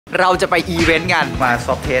เราจะไปอีเวนต์กันมาส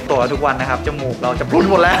อบเทสตัวทุกวันนะครับจมูกเราจะพรุน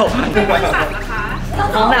หมดแล้ว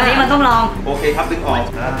ของแบบนี้มันต้องลองโอเคครับดึงออก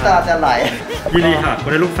ตาจะไหลยินดีค่ะค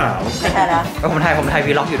นได้ลูกสาวไม่ใช่แล้วผมถ่าย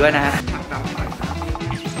วีล็อกอยู่ด้วยนะฮะ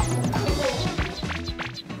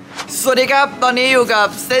สวัสดีครับตอนนี้อยู่กับ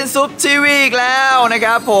เซนซุปทีวีอีกแล้วนะค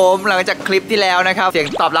รับผมหลังจากคลิปที่แล้วนะครับเสียง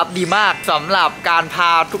ตอบรับดีมากสำหรับการพ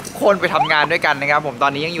าทุกคนไปทำงานด้วยกันนะครับผมตอ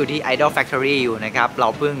นนี้ยังอยู่ที่ Idol Factory อยู่นะครับเรา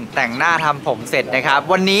เพิ่งแต่งหน้าทำผมเสร็จนะครับ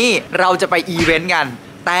วันนี้เราจะไปอีเวนต์กัน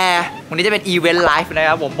แต่วันนี้จะเป็นอีเวนต์ไลฟ์นะค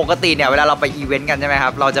รับผมปกติเนี่ยเวลาเราไปอีเวนต์กันใช่ไหมครั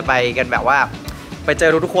บเราจะไปกันแบบว่าไปเจ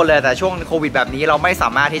อทุกคนเลยแต่ช่วงโควิดแบบนี้เราไม่สา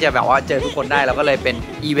มารถที่จะแบบว่าเจอทุกคนได้เราก็เลยเป็น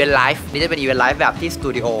อีเวนต์ไลฟ์นี่จะเป็นอีเวนต์ไลฟ์แบบที่สตู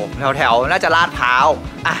ดิโอแถวๆน่าจะลาดพร้าว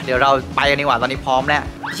อ่ะเดี๋ยวเราไปกันดีกว่าตอนนี้พร้อมแล้ว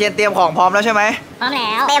เชียนเตรียมของพร้อมแล้วใช่ไหมพร้อมแ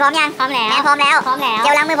ล้วเตพร้อมยังพร้อมแล้วแม่พร้อมแล้วเจ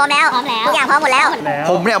ลล้างมือพร้อมแล้วทุกอย่างพร้อมหมดแล้ว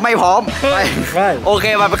ผมเนี่ยไม่พร้อมไปโอเค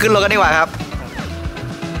มาไปขึ้นรถกันดีกว่าครับ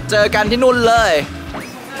เจอกันที่นู่นเลย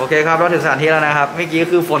โอเคครับเราถึงสถานที่แล้วนะครับเมื่อกี้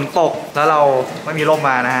คือฝนตกแล้วเราไม่มีร่ม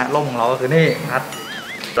มานะฮะร่มของเราก็คือนี่ครับ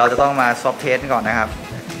เราจะต้องมาซอฟเทสก่อนนะครับ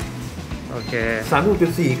โอเค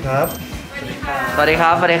3.4 ครับสวัสดีค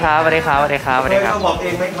รับสวัสดีครับสวัสดีครับสวัสดีครับสวัสดีครับเคยสวอปเอ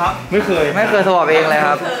งไหมครับไม่เคยสวอปเองเลยค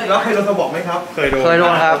รับแล้วเคยโดนสวอปไหมครับเคยโด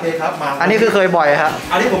นครับโอเคครับมาอันนี้คือเคยบ่อยครับ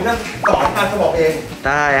อันนี้ผมจะสอนการสวอปเองไ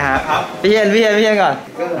ด้ฮะพี่เชนก่อน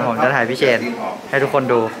ผมจะถ่ายพี่เชนให้ทุกคน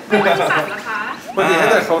ดูปกติถ้า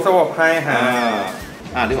เกิดเขาสวอปให้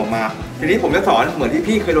ดึงออกมาทีนี้ผมจะสอนเหมือนที่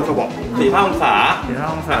พี่เคยโดนสวอป45 องศา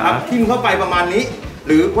ครับทิ่มเข้าไปประมาณนี้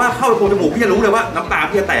หรือว่าเข้าโพรงจมูกพี่จะรู้เลยว่าน้ำตา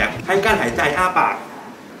พี่จะแตกให้กั้นหายใจอ้าปาก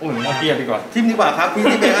โอ้ยเอาเกียร์ดีกว่าทิ่มดีกว่าครับพี่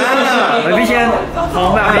ที่เป็นพี่เชนของ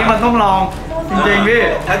แบบนี้มันต้องลองจริงๆพี่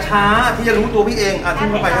ช้าๆที่จะรู้ตัวพี่เองทิ่ม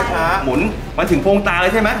เข้าไปช้าๆหมุนมันถึงโพรงตาเล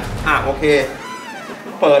ยใช่ไหมโอเค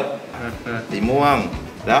เปิดสีม่วง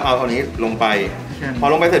แล้วเอาอันนี้ลงไปพอ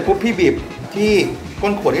ลงไปเสร็จปุ๊บพี่บีบที่ก้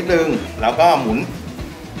นขวดนิดนึงแล้วก็หมุน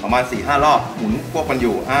ประมาณ 4-5 รอบหมุนควบกันอ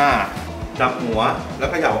ยู่จับหัวแล้ว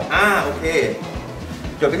เขย่าโอเค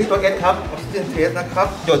หยดไปที่ตัว S ครับออกซิเจนเทสนะครับ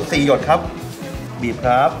หยด4 หยดครับบีบค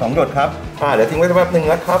รับ2 หยดครับเดี๋ยวทิ้งไว้แป๊บนึง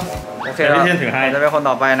นะครับโอเคแล้วจะเป็นคน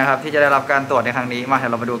ต่อไปนะครับที่จะได้รับการตรวจในครั้งนี้มาเดี๋ย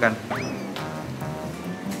วเรามาดูกัน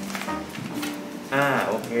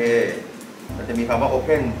โอเคมันจะมีคำว่า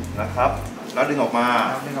Open นะครับแล้วดึงออกมา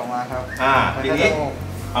ครับทีนี้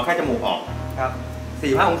เอาแค่จมูกออกครับ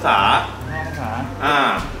45 องศา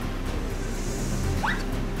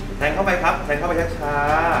แทงเข้าไปครับแทงเข้าไปช้า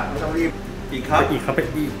ๆไม่ต้องรีบอีกครับอี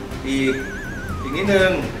กนิดนึ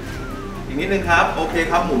งครับโอเค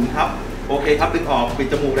ครับหมุนครับโอเคครับดึงออกปิด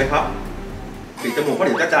จมูกเลยครับปิดจมูกเพราะเ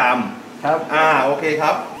ดี๋ยวจะจามครับโอเคค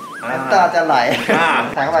รับตาจะไหล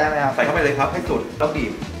ใส่เข้าไปใช่ไหมครับใส่เข้าไปเลยครับให้สุดแล้วบี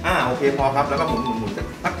บโอเคพอครับแล้วก็หมุน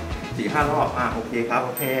สัก 4-5 รอบโอเคครับโ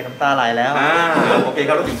อเคน้ำตาไหลแล้วโอเคค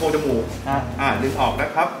รับแล้วถึงโพรงจมูกดึงออกนะ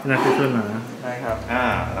ครับน่าจะขึ้นมาได้ครับ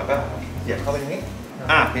แล้วก็เหยียบเข้าไปอย่างนี้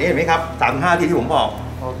ทีนี้เห็นไหมครับ3-5 ทีที่ผมบอก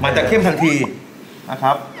มันจะเข้มทันทีนะค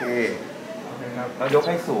รับโอเคแล้วยกใ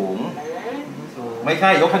ห้สูงไม่ใช่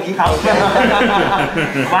ยกทางนี้ครับ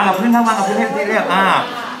วางกับพื้นครับวางกับพื้นให้ที่เรียบ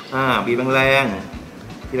บีบแรง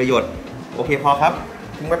ๆทีละหยดโอเคพอครับ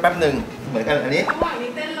ทิ้งไว้แป๊บหนึ่งเหมือนกันอันนี้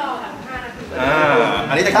เต้นรอ5 นาที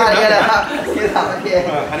อันนี้จะเข้มแล้วครับ3 นาที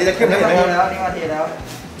อันนี้จะเข้มแล้วเห็นไหมครับนี่นาทีแล้ว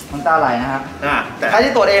น้ำตาไหลนะครับแต่ใคร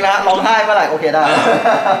ที่ตรวจเองนะร้องไห้เมื่อไหร่โอเคได้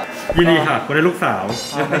ยินดีค่ะคนได้ลูกสาว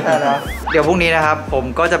ไม่ใช่แล้วเดี๋ยวพรุ่งนี้นะครับผม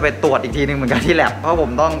ก็จะไปตรวจอีกทีนึงเหมือนกันที่แลบเพราะผม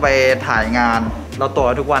ต้องไปถ่ายงานเราตรวจ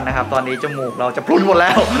ทุกวันนะครับตอนนี้จมูกเราจะพรุนหมดแ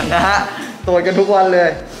ล้วนะฮะตรวจกันทุกวันเลย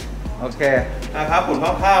โอเคนะครับผลค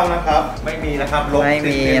ร่าวๆนะครับไม่มีนะครับลบไม่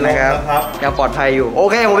มีนะครับยังปลอดภัยอยู่โอ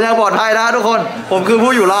เคผมยังปลอดภัยนะทุกคนผมคือ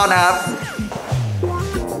ผู้อยู่รอดนะครับ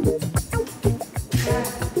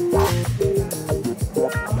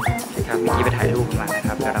เมื่อกี้ไปถ่ายรูปมานะค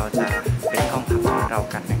รับเดี๋ยวเราจะไปห้องพักของเรา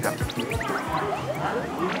กันนะครับ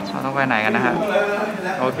เราต้องไปไหนกันนะฮะ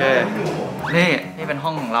โอเคนี่เป็นห้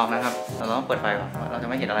องของเรานะครับเราต้องเปิดไฟก่อนเราจะ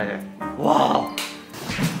ไม่เห็นอะไรเลยว้าว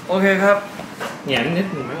โอเคครับเงียบนิด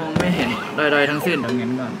หนึ่งไม่เห็นใดๆทั้งสิ้นเงีย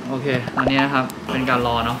บก่อนโอเคตอนนี้นะครับเป็นการร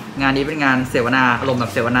อเนาะงานนี้เป็นงานเสวนาอารมณ์แบ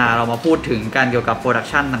บเสวนาเรามาพูดถึงการเกี่ยวกับโปรดัก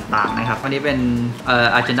ชันต่างๆนะครับวันนี้เป็น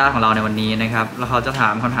agenda ของเราในวันนี้นะครับแล้วเขาจะถา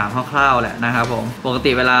มคำถามคร่าวๆแหละนะครับผมปก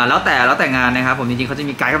ติเวลาแล้วแต่งานนะครับผมจริงๆเขาจะ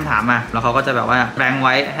มีไกด์คำถามมาแล้วเขาก็จะแบบว่าแรงไ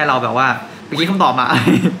ว้ให้เราแบบว่าเมื่อกี้คำตอบมา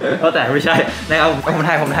แล้วแต่ไม่ใช่นะครับผม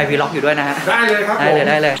ถ่ายวีล็อกอยู่ด้วยนะฮะได้เลยครับ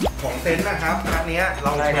ได้เลยของเซนต์นะครับอันนี้เร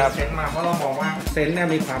าได้เซนต์มาเพราะเรามองว่าเซนต์เนี่ย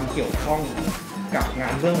มีความเกี่ยวข้องกับงา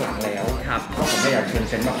นเบื้องหลังแล้วครับก็ผมอยากเชิญ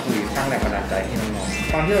เซนต์มาคุยสร้างแรงบันดาลใจให้น้อง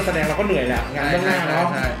ๆตอนที่เราแสดงเราก็เหนื่อยแหละงานเบื้องหน้าเนาะ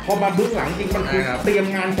พอมาเบื้องหลังจริงมันคือเตรียม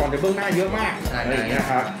งานก่อนแต่เบื้องหน้าเยอะมากอะไรอย่างเงี้ย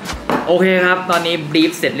ครับ โอเคครับตอนนี้บรี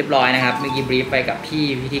ฟเสร็จเรียบร้อยนะครับเมื่อกี้บรีฟไปกับพี่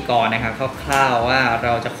พิธีกรนะครับคร่าวๆว่าเร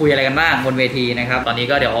าจะคุยอะไรกันบ้างบนเวทีนะครับตอนนี้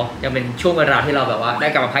ก็เดี๋ยวยังเป็นช่วงเวลาที่เราแบบว่าได้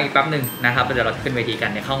กลับมาพักอีกแป๊บหนึ่งนะครับเดี๋ยวเราจะขึ้นเวทีกั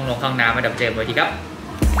นในห้องน้ำมาเดี๋ยวเจอเวทีครับ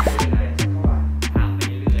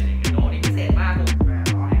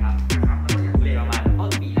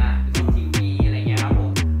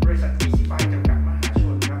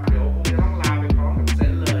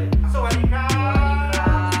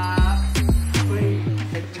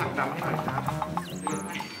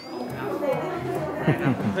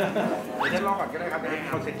เดี๋ยวรอก่อนก็ได้ครับเดี๋ยว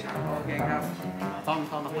เขาเซ็ตฉากโอเคครับต้อง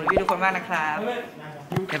ขอบคุณพี่ทุกคนมากนะครับ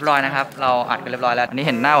เรียบร้อยนะครับเราอัดกันเรียบร้อยแล้วอันนี้เ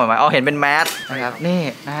ห็นหน้าเหมือนไหมเห็นเป็นแมสนะครับนี่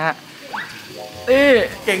นะฮะ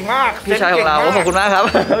เก่งมากพี่ชายของเราขอบคุณมากครับ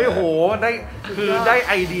โอ้โหได้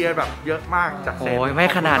ไอเดียแบบเยอะมากจากเซน โอ้ยไม่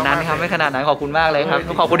ขนาดนั้นครับไม่ขนาดนั้นขอบคุณมากเลยครับ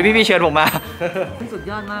ขอบคุณที่พี่เชิญผมมาสุด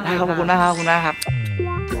ยอดมากขอบคุณมากครับขอบคุณมากครับ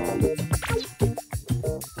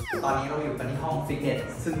ตอนนี้เราอยู่กันที่ห้องฟิตเนส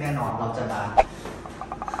ซึ่งแน่นอนเราจะมา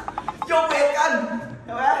ยกเวทกันใ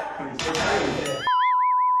ช่ไหม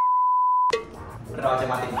เราจะ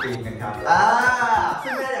มาติดฟิล์มกันครับซึ่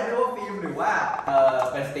งไม่ได้ไม่รู้ว่าฟิล์มหรือว่า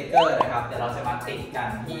เป็นสติ๊กเกอร์นะครับเดี๋ยวเราจะมาติดกัน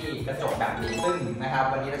ที่กระจกแบบนี้ซึ่งนะครับ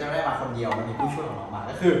วันนี้เราจะไม่ได้มาคนเดียววันนี้ผู้ช่วยของเรามา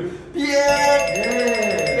ก็คือพี่เ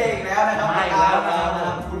อกแล้วนะครับ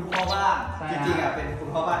คุณพ่อบ้านจริงๆเป็นคุณ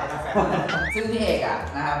พ่อบ้านไอ้น้องแฟนซึ่งพี่เอก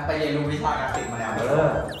นะครับไปเรียนรู้วิชาการติดมาแล้ว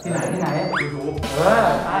ที่ไหนYouTube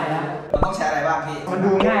ใช่ฮะมันต้องใช้อะไรบ้างพี่มัน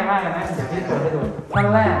ดูง่ายมากเลยนะอย่างที่เปิดให้ดูขั้น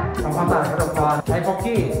แรกทำความสะอาดกระจกก่อนใช้พ็อก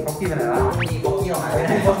กี้ไปไหนแล้วมีพ็อกกี้ออกมาไม่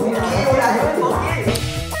ได้พ็อกกี้ไม่ได้พ็อกกี้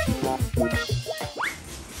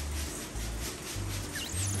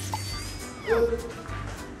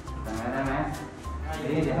ได้ไหม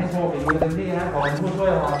นี่เดี๋ยวให้โชว์ฝีมือเต็มที่นะขอเป็นผู้ช่วย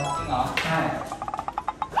พอจริงเหรอใช่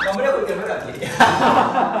เราไม่ได้คุยกันเมื่อกี้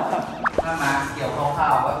ถ้ามาเกี่ยวคร่า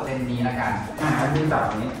วๆก็เป็นนี้ละกันเป็นแบบ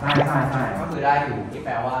นี้ใช่ก็คือได้อยู่ที่แป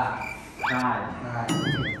ลว่าได้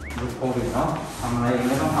ดูโควิดเนาะทำอะไรเอง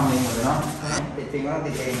ไม่ต้องทำเองหมดเลยเนาะติดจริงก็ต้อง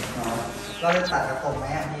ติดเองเราจะตัดกระผมไหม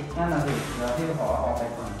พี่นั่นน่ะสิเดี๋ยวพี่ขอออกไป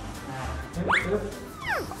ก่อน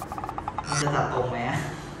มันจะตัดตรงไหม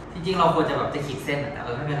จริงๆเราควรจะแบบจะขีดเส้นแต่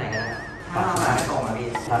ไม่เป็นไรก็ได้ถ้าเราตัดไม่ตรงพี่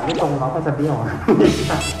ตัดไม่ตรงเราก็จะเบี้ยว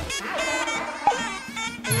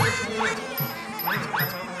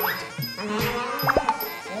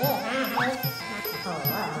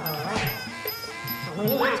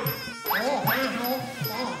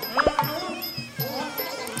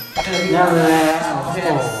เลย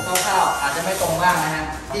คร่าวๆอาจจะไม่ตรงมากนะฮะ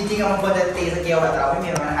จริงๆเราควรจะตีสเกลแบบเราไม่มี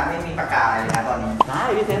นะครับไม่มีปากกาอะไรนะตอนนี้ได้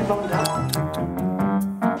พี่เซนตรงครับ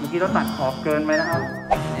เมื่อกี้เราตัดขอบเกินไปนะครับ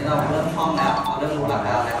นี่เราเริ่มท่องแล้วเราเริ่มรู้หลักแ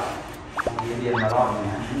ล้วเรียนมารอบนึง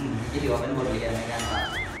นะนี่ถือว่าเป็นบทเรียนในการตัด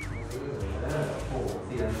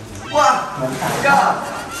ว้าวก็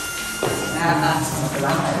น่าล้างส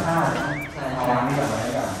ายผ้าใช่เอาวางนี่ก่อน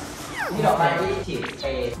ที่เราไปที่ฉีดไป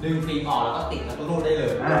ดึงฟิล์มออกแล้วก็ติดแล้วก็รูดได้เลย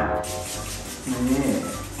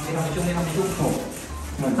นี่ทำไปชุ่ม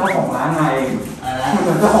เหมือนเจ้าของร้านไงเห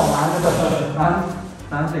มือนเจ้าของร้าน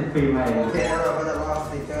ติดฟิล์มไงโอเคแล้วเราก็จะลอกส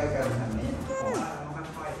ติ๊กเกอร์กันแบบนี้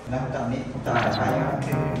แล้วผมจับนี้ผมจับใช้โอ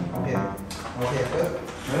เคปึ๊บ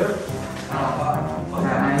เรื่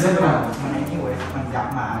องแบบมันไอ้นี่เว้ยมันยับ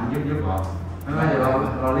มายุบก่อนไม่เดี๋ยว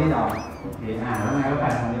เรารีดออกโอเคแล้วไงก็แปะ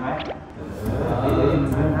ตรงนี้ไหมเลื่อ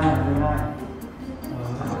นได้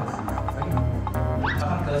ท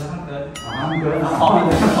ำเกิน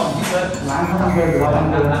ร้านเขาทำเกินหรือว่าท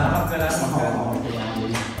ำเกินแล้วโอเค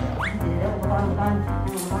เดี๋ยวตอนนี้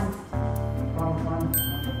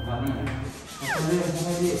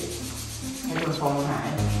ให้ตัวฟองหาย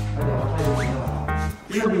แล้วเดี๋ยวค่อยดู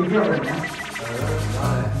ที่เราดูเที่ยวเลยนะ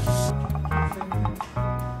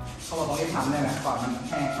เขาบอกต้องรีบทำเลยนะก่อนมัน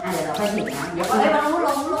แห้งเดี๋ยวเราค่อยถึงนะเดี๋ยวมันล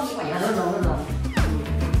งดีกว่าลง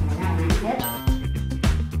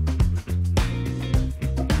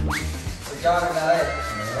สุดยอดเลย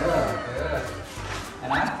อัน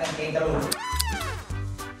นั้นกางเกงจะหลุด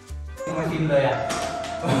ที่มันทิมเลย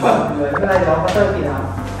เลยไม่ได้ย้อมคัตเตอร์กี่ครับ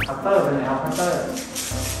คัตเตอร์เป็นไงครับคัตเตอร์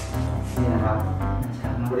นี่นะครับ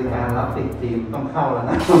บริการรับติดฟิล์มต้องเข้าแล้ว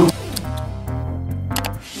นะ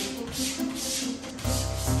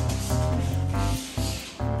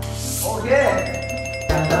โอเค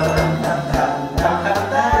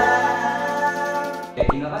เด็ก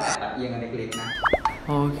จริงเราก็แอบแบบเอียงกันเล็กๆนะ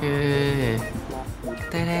โอเค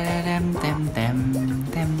เต็ม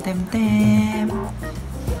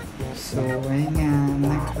สวยงาม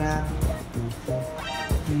นะครับ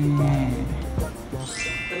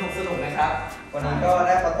สนุกนะครับวันนี้ก็ไ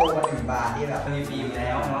ด้ประตูมาถึงบานที่แบบมีฟิล์มแล้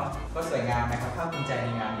วเนาะก็สวยงามนะครับภาคภูมิใจใน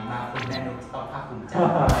งานนี้มากคุณแม่นุ๊กต้องภาคภูมิใจ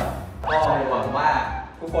ก็หวังว่า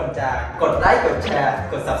ทุกคนจะกดไลค์กดแชร์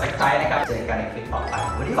กด subscribe นะครับเจอกันในคลิปต่อไป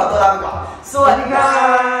วันนี้ขอตัวลาไปก่อนสวัสดีครั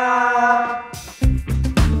บ